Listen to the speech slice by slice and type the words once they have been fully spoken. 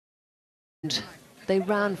They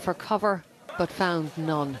ran for cover, but found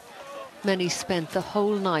none. Many spent the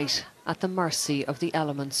whole night at the mercy of the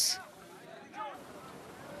elements.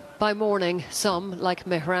 By morning, some, like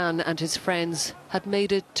Mehran and his friends, had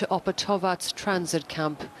made it to Opatovat's transit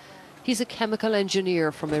camp. He's a chemical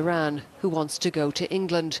engineer from Iran who wants to go to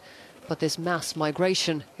England, but this mass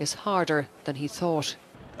migration is harder than he thought.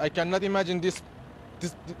 I cannot imagine this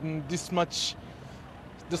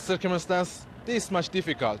circumstance this much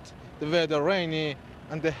difficult. The weather rainy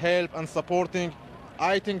and the help and supporting,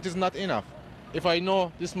 I think it is not enough. If I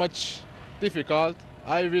know this much difficult,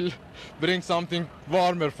 I will bring something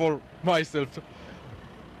warmer for myself.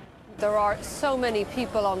 There are so many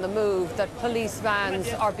people on the move that police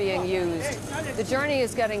vans are being used. The journey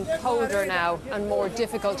is getting colder now and more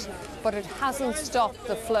difficult, but it hasn't stopped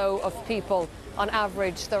the flow of people. On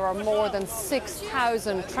average, there are more than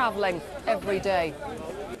 6,000 travelling every day.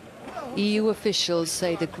 EU officials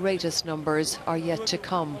say the greatest numbers are yet to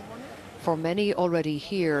come. For many already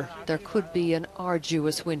here, there could be an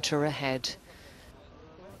arduous winter ahead.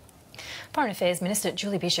 Foreign Affairs Minister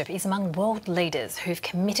Julie Bishop is among world leaders who've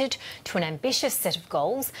committed to an ambitious set of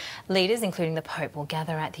goals. Leaders, including the Pope, will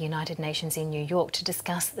gather at the United Nations in New York to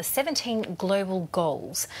discuss the 17 global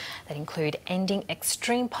goals that include ending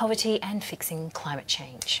extreme poverty and fixing climate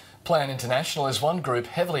change. Plan International is one group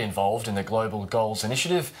heavily involved in the Global Goals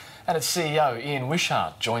Initiative, and its CEO, Ian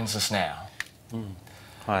Wishart, joins us now.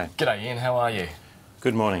 Hi. G'day, Ian. How are you?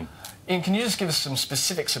 Good morning. Ian, can you just give us some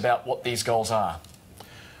specifics about what these goals are?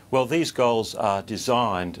 Well, these goals are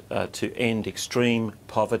designed to end extreme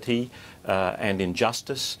poverty and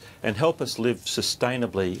injustice and help us live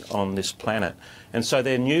sustainably on this planet. And so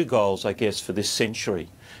they're new goals, I guess, for this century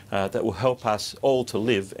that will help us all to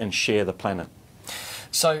live and share the planet.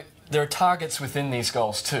 So there are targets within these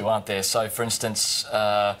goals too, aren't there? So, for instance,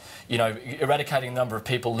 you know, eradicating the number of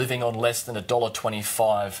people living on less than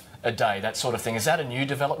 $1.25 a day, that sort of thing. Is that a new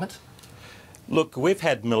development? Look, we've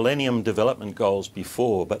had Millennium Development Goals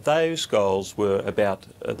before, but those goals were about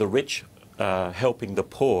the rich helping the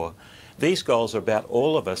poor. These goals are about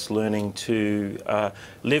all of us learning to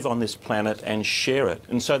live on this planet and share it.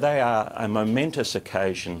 And so they are a momentous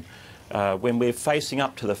occasion when we're facing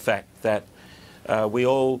up to the fact that we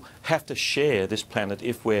all have to share this planet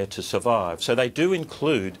if we're to survive. So they do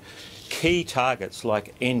include key targets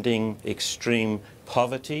like ending extreme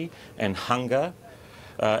poverty and hunger,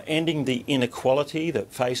 ending the inequality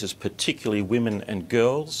that faces particularly women and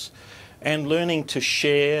girls, and learning to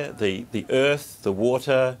share the earth, the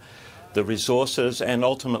water, the resources, and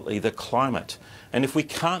ultimately the climate. And if we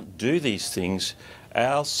can't do these things,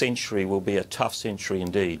 our century will be a tough century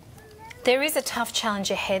indeed. There is a tough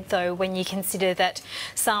challenge ahead, though, when you consider that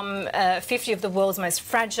some 50 of the world's most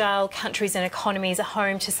fragile countries and economies are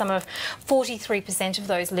home to some of 43% of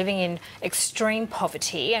those living in extreme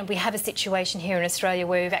poverty. And we have a situation here in Australia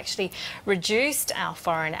where we've actually reduced our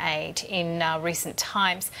foreign aid in recent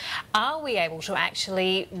times. Are we able to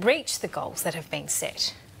actually reach the goals that have been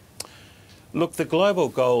set? Look, the global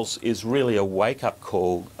goals is really a wake-up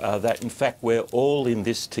call that, in fact, we're all in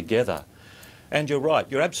this together. And you're right,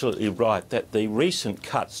 you're absolutely right that the recent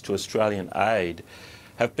cuts to Australian aid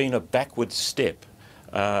have been a backward step.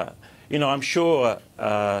 You know, I'm sure,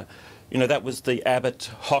 you know, that was the Abbott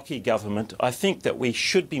hockey government. I think that we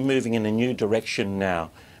should be moving in a new direction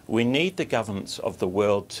now. We need the governments of the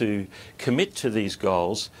world to commit to these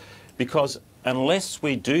goals, because unless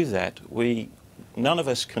we do that, none of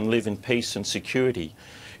us can live in peace and security.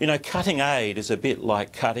 You know, cutting aid is a bit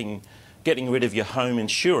like getting rid of your home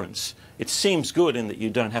insurance. It seems good in that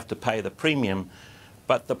you don't have to pay the premium,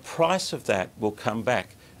 but the price of that will come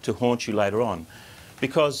back to haunt you later on.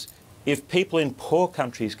 Because if people in poor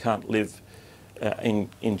countries can't live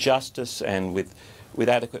in justice and with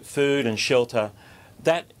adequate food and shelter,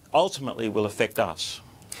 that ultimately will affect us.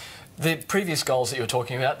 The previous goals that you were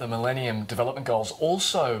talking about, the Millennium Development Goals,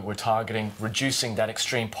 also were targeting reducing that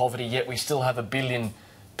extreme poverty, yet we still have 1 billion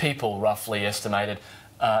people, roughly estimated,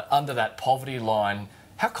 under that poverty line.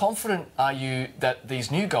 How confident are you that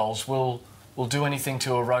these new goals will do anything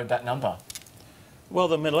to erode that number? Well,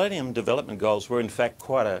 the Millennium Development Goals were in fact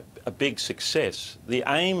quite a big success. The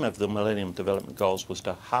aim of the Millennium Development Goals was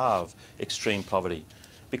to halve extreme poverty,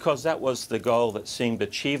 because that was the goal that seemed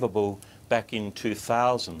achievable back in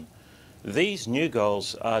 2000. These new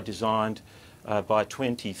goals are designed by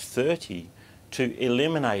 2030 to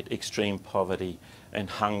eliminate extreme poverty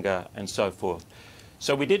and hunger and so forth.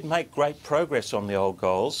 So we did make great progress on the old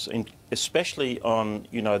goals, especially on,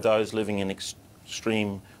 you know, those living in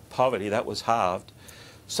extreme poverty. That was halved.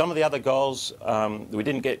 Some of the other goals we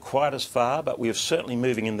didn't get quite as far, but we are certainly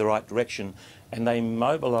moving in the right direction. and they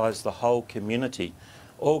mobilise the whole community,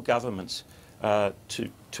 all governments, to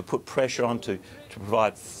put pressure on to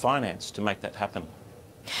provide finance to make that happen.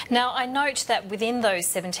 Now, I note that within those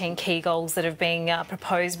 17 key goals that have been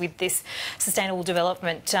proposed with this Sustainable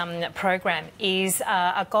Development Program is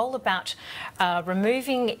a goal about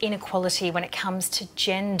removing inequality when it comes to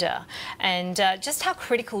gender. And just how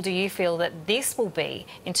critical do you feel that this will be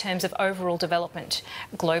in terms of overall development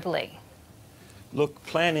globally? Look,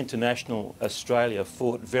 Plan International Australia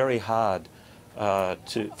fought very hard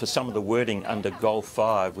for some of the wording under Goal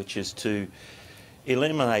 5, which is to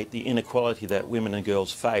eliminate the inequality that women and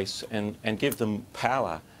girls face and give them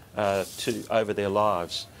power over their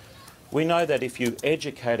lives. We know that if you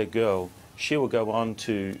educate a girl, she will go on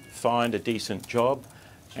to find a decent job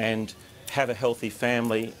and have a healthy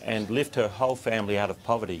family and lift her whole family out of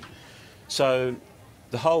poverty. So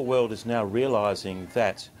the whole world is now realising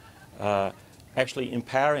that actually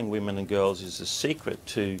empowering women and girls is the secret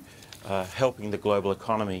to helping the global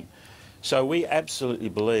economy. So we absolutely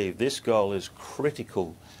believe this goal is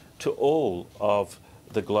critical to all of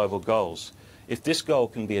the global goals. If this goal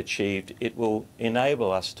can be achieved, it will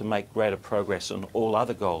enable us to make greater progress on all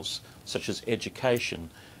other goals, such as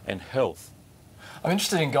education and health. I'm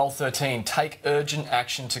interested in Goal 13, take urgent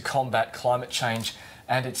action to combat climate change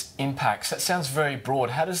and its impacts. That sounds very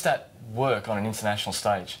broad. How does that work on an international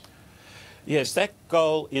stage? Yes, that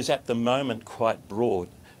goal is at the moment quite broad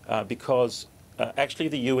because actually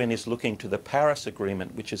the UN is looking to the Paris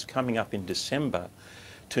Agreement, which is coming up in December,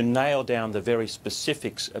 to nail down the very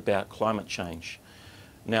specifics about climate change.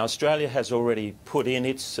 Now, Australia has already put in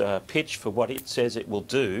its pitch for what it says it will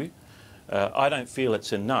do. I don't feel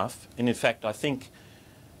it's enough, and in fact I think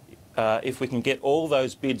if we can get all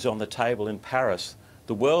those bids on the table in Paris,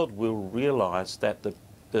 the world will realise that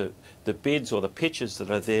the bids or the pitches that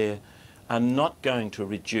are there are not going to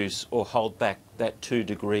reduce or hold back that 2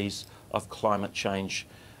 degrees of climate change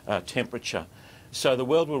temperature. So the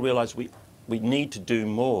world will realise we need to do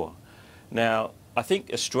more. Now, I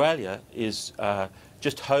think Australia is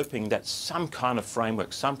just hoping that some kind of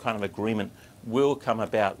framework, some kind of agreement will come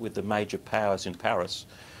about with the major powers in Paris,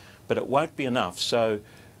 but it won't be enough. So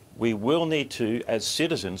we will need to, as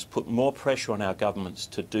citizens, put more pressure on our governments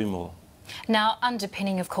to do more. Now,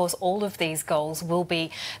 underpinning, of course, all of these goals will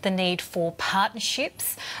be the need for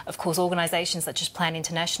partnerships. Of course, organisations such as Plan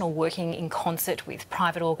International working in concert with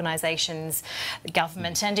private organisations,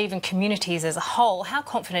 government and even communities as a whole. How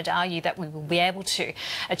confident are you that we will be able to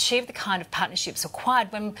achieve the kind of partnerships required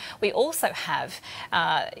when we also have,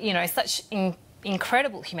 such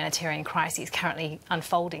incredible humanitarian crises currently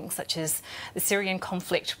unfolding, such as the Syrian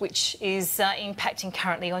conflict, which is impacting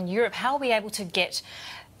currently on Europe? How are we able to get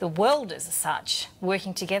the world as such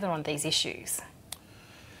working together on these issues?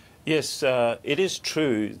 Yes, it is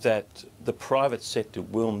true that the private sector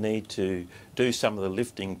will need to do some of the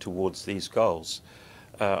lifting towards these goals.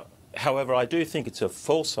 However, I do think it's a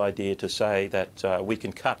false idea to say that we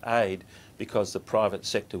can cut aid because the private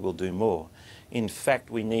sector will do more. In fact,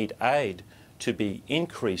 we need aid to be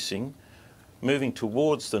increasing, moving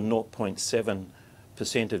towards the 0.7%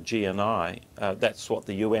 of GNI. That's what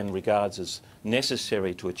the UN regards as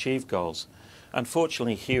necessary to achieve goals.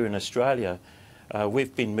 Unfortunately, here in Australia,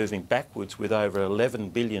 we've been moving backwards with over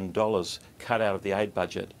 $11 billion cut out of the aid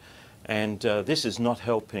budget. And this is not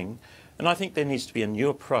helping. And I think there needs to be a new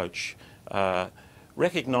approach,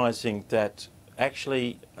 recognising that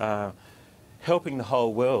actually helping the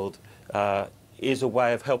whole world is a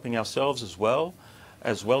way of helping ourselves as well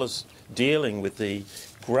as dealing with the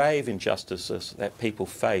grave injustices that people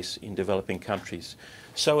face in developing countries.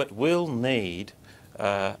 So it will need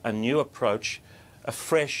a new approach, a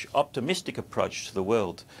fresh, optimistic approach to the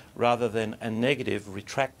world, rather than a negative,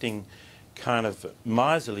 retracting, kind of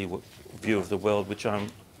miserly view of the world, which I'm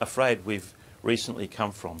afraid we've recently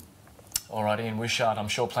come from. All right, Ian Wishart, I'm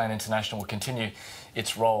sure Plan International will continue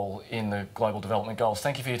its role in the Global Development Goals.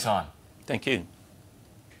 Thank you for your time. Thank you.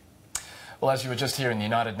 Well, as you were just hearing, the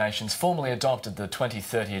United Nations formally adopted the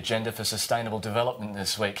 2030 Agenda for Sustainable Development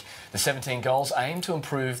this week. The 17 goals aim to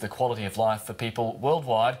improve the quality of life for people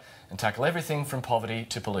worldwide and tackle everything from poverty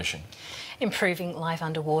to pollution. Improving life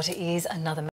underwater is another